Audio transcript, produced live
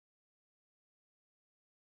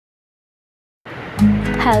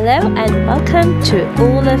Hello and welcome to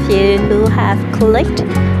all of you who have clicked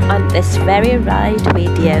on this very right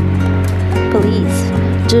video.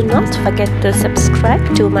 Please do not forget to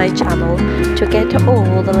subscribe to my channel to get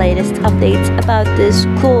all the latest updates about these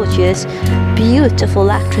gorgeous,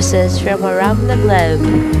 beautiful actresses from around the globe.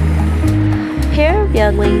 Here we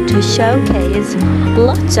are going to showcase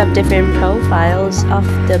lots of different profiles of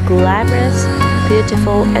the glamorous,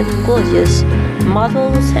 beautiful and gorgeous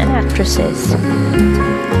models and actresses.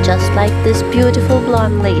 Just like this beautiful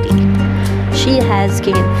blonde lady, she has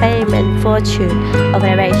gained fame and fortune over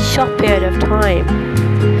a very short period of time.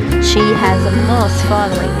 She has a mass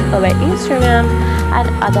following over Instagram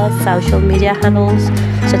and other social media handles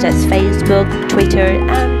such as Facebook, Twitter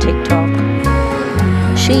and TikTok.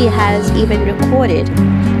 She has even recorded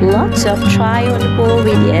lots of try-on-haul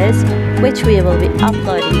videos which we will be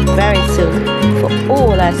uploading very soon for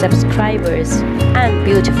all our subscribers and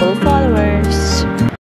beautiful followers.